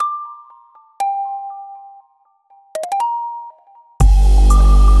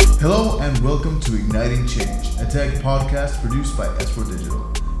Hello and welcome to Igniting Change, a tech podcast produced by S4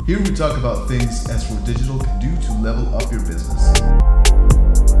 Digital. Here we talk about things S4 Digital can do to level up your business.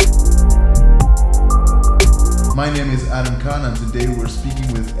 My name is Adam Khan and today we're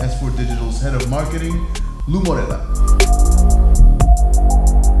speaking with S4 Digital's Head of Marketing, Lu Morella.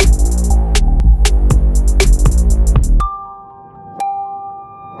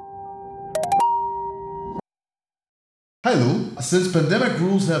 Hi Lu. Since pandemic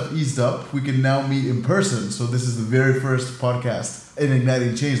rules have eased up, we can now meet in person. So this is the very first podcast in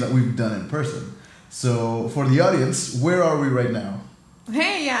Igniting Change that we've done in person. So for the audience, where are we right now?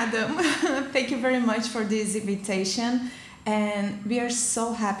 Hey Adam, thank you very much for this invitation. And we are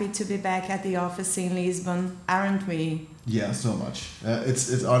so happy to be back at the office in Lisbon, aren't we? Yeah, so much.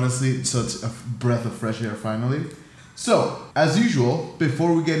 It's honestly such a breath of fresh air finally. So, as usual,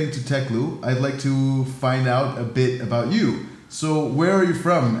 before we get into tech, Lu, I'd like to find out a bit about you. So, where are you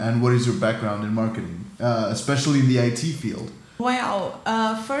from and what is your background in marketing, especially in the IT field? Well,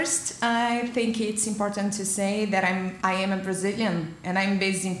 first, I think it's important to say that I am a Brazilian and I'm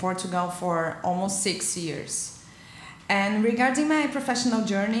based in Portugal for almost 6 years. And regarding my professional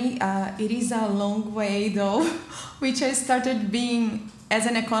journey, it is a long way though, which I started being as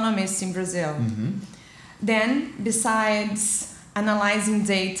an economist in Brazil. Mm-hmm. Then, besides analyzing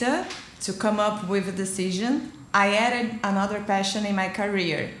data to come up with a decision, I added another passion in my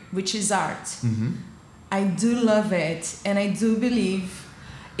career, which is art. Mm-hmm. I do love it, and I do believe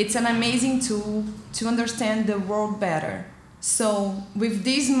it's an amazing tool to understand the world better. So, with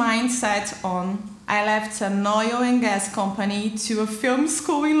this mindset on, I left an oil and gas company to a film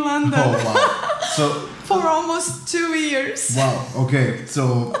school in London. Oh, wow. So for almost 2 years. Wow. Okay.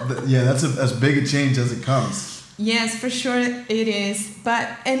 So that's as big a change as it comes. Yes, for sure it is. But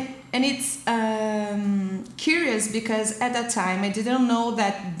and it's curious because at that time I didn't know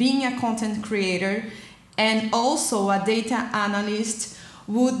that being a content creator and also a data analyst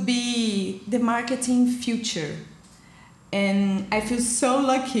would be the marketing future. And I feel so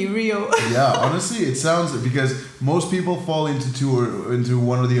lucky, Rio. Yeah, honestly, it sounds, because most people fall into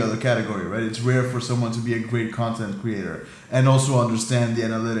one or the other category, right? It's rare for someone to be a great content creator and also understand the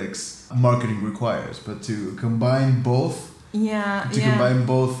analytics marketing requires. But to combine both, combine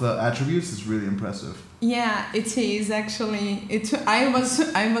both attributes is really impressive. Yeah, it is actually. I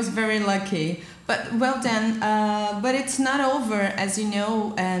was very lucky. But well then, but it's not over, as you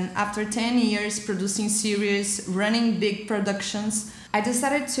know, and after 10 years producing series, running big productions, I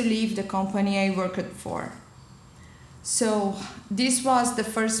decided to leave the company I worked for. So this was the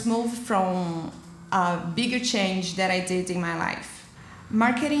first move from a bigger change that I did in my life.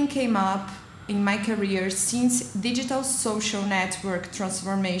 Marketing came up in my career since digital social network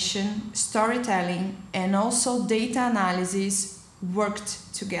transformation, storytelling, and also data analysis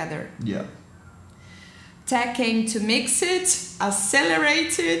worked together. Yeah. Tech came to mix it,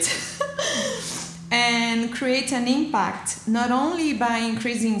 accelerate it, and create an impact, not only by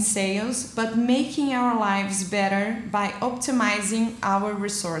increasing sales, but making our lives better by optimizing our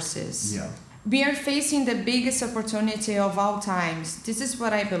resources. Yeah. We are facing the biggest opportunity of all times. This is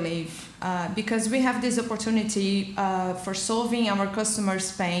what I believe, because we have this opportunity for solving our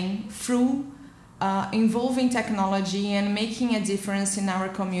customers' pain through involving technology and making a difference in our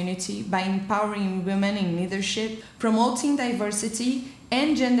community by empowering women in leadership, promoting diversity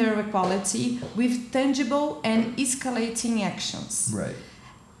and gender equality with tangible and escalating actions. Right.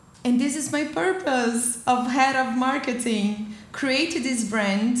 And this is my purpose of head of marketing. Create this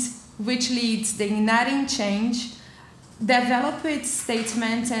brand which leads the Igniting Change, develop its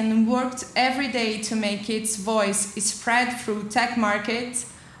statement and worked every day to make its voice spread through tech markets,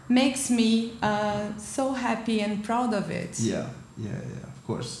 makes me so happy and proud of it. Yeah, of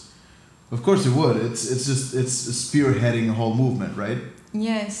course it would. It's spearheading a whole movement, right?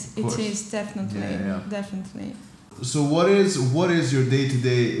 Yes, it is definitely. So what is your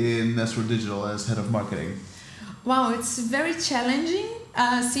day-to-day in S4 Digital as head of marketing? Wow, it's very challenging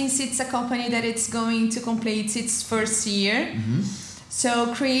since it's a company that it's going to complete its first year. Mm-hmm.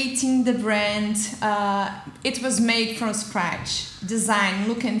 So creating the brand, it was made from scratch. Design,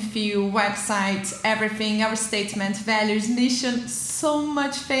 look and feel, website, everything, our statement, values, mission, so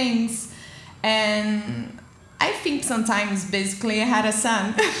much things. And I think sometimes basically I had a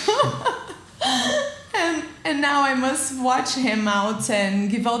son. and now I must watch him out and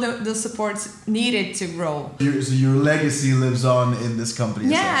give all the support needed to grow. So your legacy lives on in this company.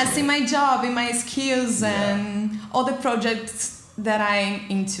 Yes, in my job, in my skills, and all the projects that I'm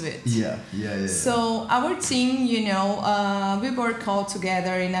into it. So our team, we work all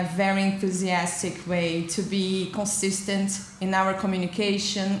together in a very enthusiastic way to be consistent in our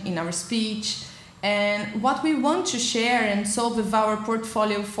communication, in our speech, and what we want to share and solve with our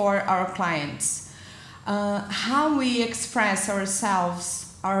portfolio for our clients. How we express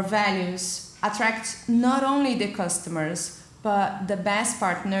ourselves, our values, attract not only the customers, but the best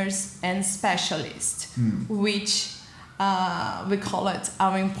partners and specialists, which we call it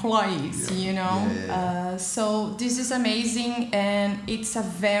our employees, so this is amazing, and it's a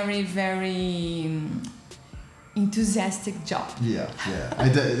very, very enthusiastic job.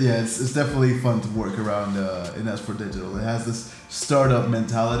 It's definitely fun to work around in S4Digital. It has this startup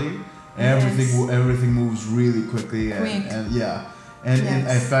mentality. Everything moves really quickly, and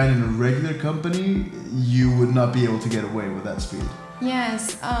I find in a regular company you would not be able to get away with that speed.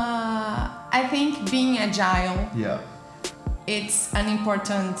 I think being agile, it's an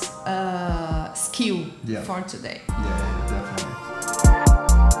important skill for today. Definitely.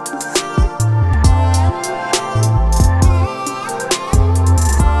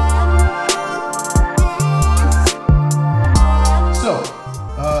 So,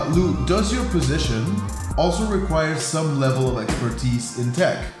 Lou, does your position also require some level of expertise in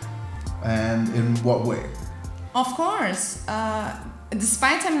tech? And in what way? Of course.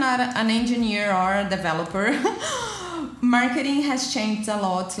 Despite I'm not an engineer or a developer, marketing has changed a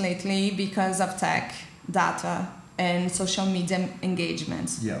lot lately because of tech, data, and social media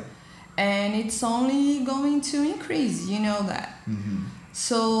engagements. And it's only going to increase, you know that.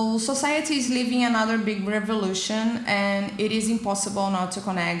 So society is living another big revolution, and it is impossible not to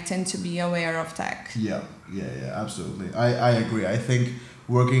connect and to be aware of tech. Absolutely. I agree. I think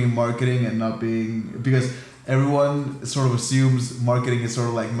working in marketing and not being, because everyone sort of assumes marketing is sort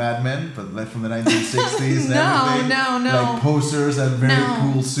of like Mad Men, but like from the 1960s and everything. No. Like posters and very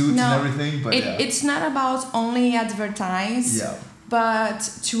cool suits and everything. But it's not about only advertise, but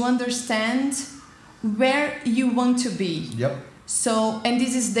to understand where you want to be. So, and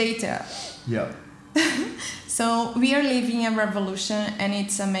this is data. So we are living a revolution, and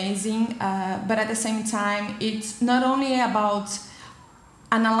it's amazing. But at the same time, it's not only about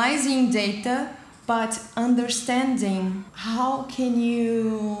analyzing data, but understanding how can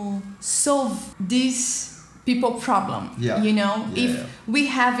you solve this people problem. If we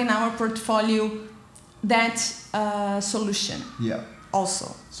have in our portfolio that solution.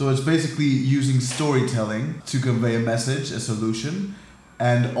 Also. So it's basically using storytelling to convey a message, a solution,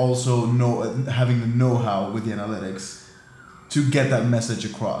 and also having the know-how with the analytics to get that message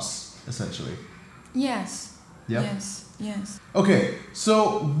across, essentially. Yes. Okay,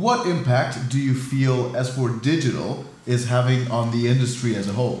 so what impact do you feel S4Digital is having on the industry as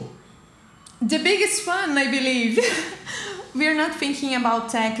a whole? The biggest one, I believe. We are not thinking about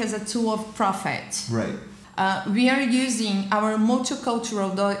tech as a tool of profit. Right. We are using our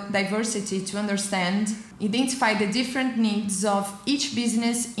multicultural diversity to understand, identify the different needs of each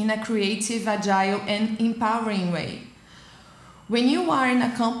business in a creative, agile, and empowering way. When you are in a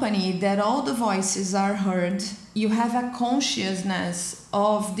company that all the voices are heard, you have a consciousness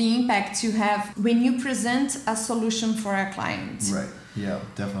of the impact you have when you present a solution for a client. Right,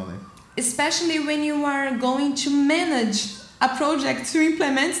 definitely. Especially when you are going to manage a project to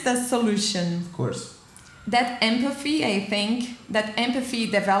implement that solution. Of course. That empathy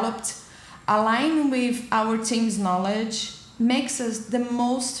developed, aligned with our team's knowledge, makes us the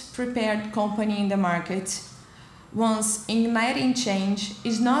most prepared company in the market. Once igniting change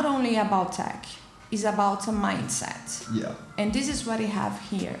is not only about tech, it's about a mindset. And this is what we have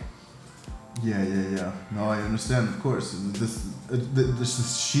here. No, I understand, of course.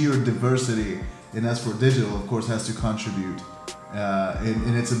 This sheer diversity in S4Digital, of course, has to contribute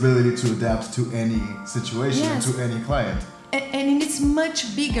in its ability to adapt to any situation and to any client. And it's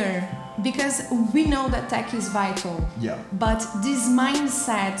much bigger because we know that tech is vital. But this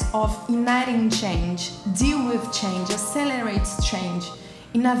mindset of igniting change, deal with change, accelerate change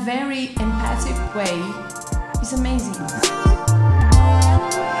in a very empathic way is amazing.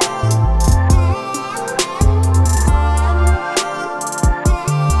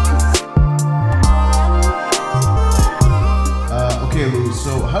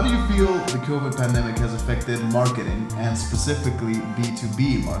 So how do you feel the COVID pandemic has affected marketing, and specifically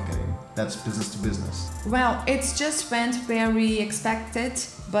B2B marketing? That's business to business. Well, it's just went where we expected,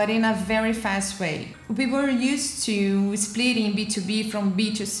 but in a very fast way. We were used to splitting B2B from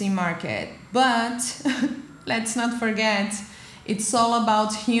B2C market, but let's not forget, it's all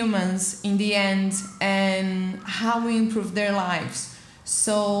about humans in the end and how we improve their lives.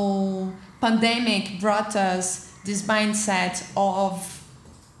 So pandemic brought us this mindset of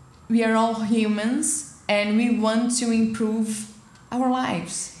we are all humans and we want to improve our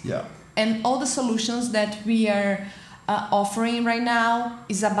lives. Yeah. And all the solutions that we are offering right now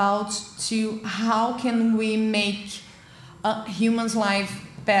is about to how can we make a human's life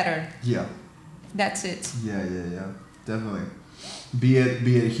better. Yeah. That's it. Yeah. Definitely. Be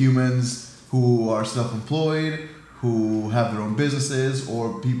it humans who are self-employed, who have their own businesses,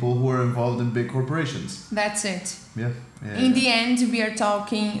 or people who are involved in big corporations. That's it. Yeah. In the end, we are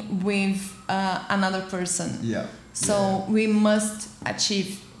talking with another person. Yeah. So we must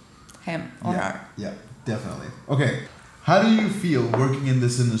achieve him or her. Yeah, definitely. Okay. How do you feel working in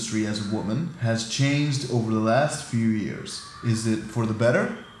this industry as a woman has changed over the last few years? Is it for the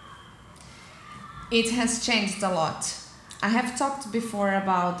better? It has changed a lot. I have talked before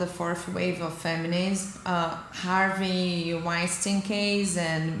about the fourth wave of feminism, Harvey Weinstein case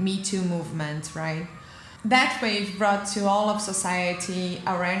and Me Too movement, right? That wave brought to all of society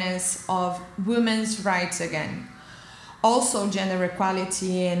awareness of women's rights again. Also, gender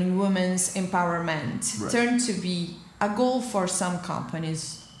equality and women's empowerment turned to be a goal for some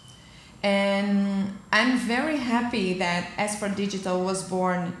companies. And I'm very happy that S4 Digital was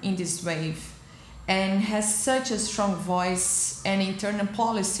born in this wave and has such a strong voice and internal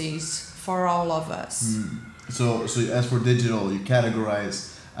policies for all of us. So S4 Digital, you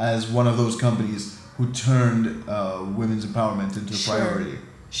categorize as one of those companies who turned women's empowerment into a priority.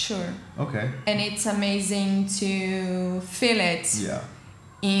 Sure. Okay. And it's amazing to feel it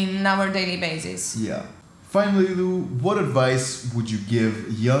in our daily basis. Yeah. Finally, Lou, what advice would you give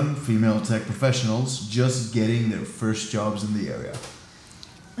young female tech professionals just getting their first jobs in the area?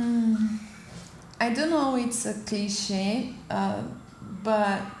 I don't know, it's a cliche,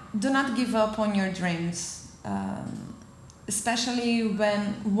 but do not give up on your dreams, especially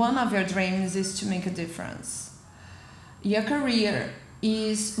when one of your dreams is to make a difference. Your career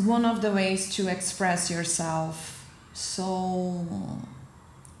is one of the ways to express yourself, so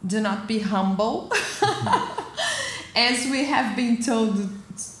do not be humble, as we have been told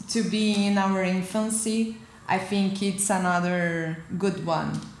to be in our infancy. I think it's another good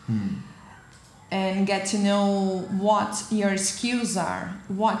one. And get to know what your skills are,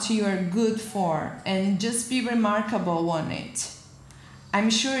 what you are good for, and just be remarkable on it. I'm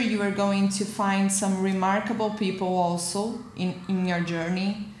sure you are going to find some remarkable people also in your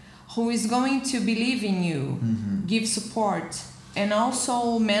journey who is going to believe in you, give support, and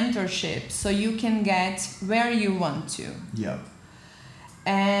also mentorship so you can get where you want to. Yeah.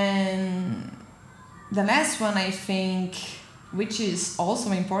 And the last one, I think, which is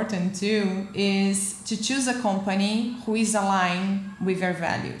also important too, is to choose a company who is aligned with your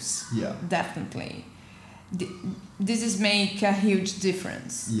values. Yeah. Definitely. This is make a huge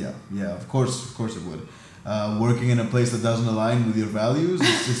difference. Yeah, of course it would. Working in a place that doesn't align with your values,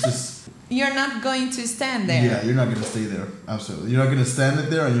 it's just... You're not going to stand there. Yeah, you're not going to stay there. Absolutely. You're not going to stand it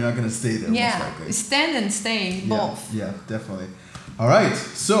there and you're not going to stay there, most likely. Stand and stay, both. Yeah, definitely. All right,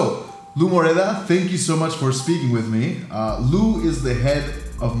 so Lou Moreda, thank you so much for speaking with me. Lou is the head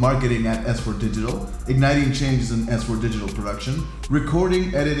of marketing at S4 Digital, igniting changes in S4 Digital production,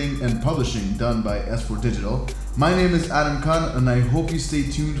 recording, editing, and publishing done by S4 Digital. My name is Adam Khan, and I hope you stay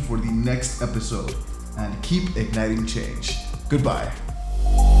tuned for the next episode. And keep igniting change. Goodbye.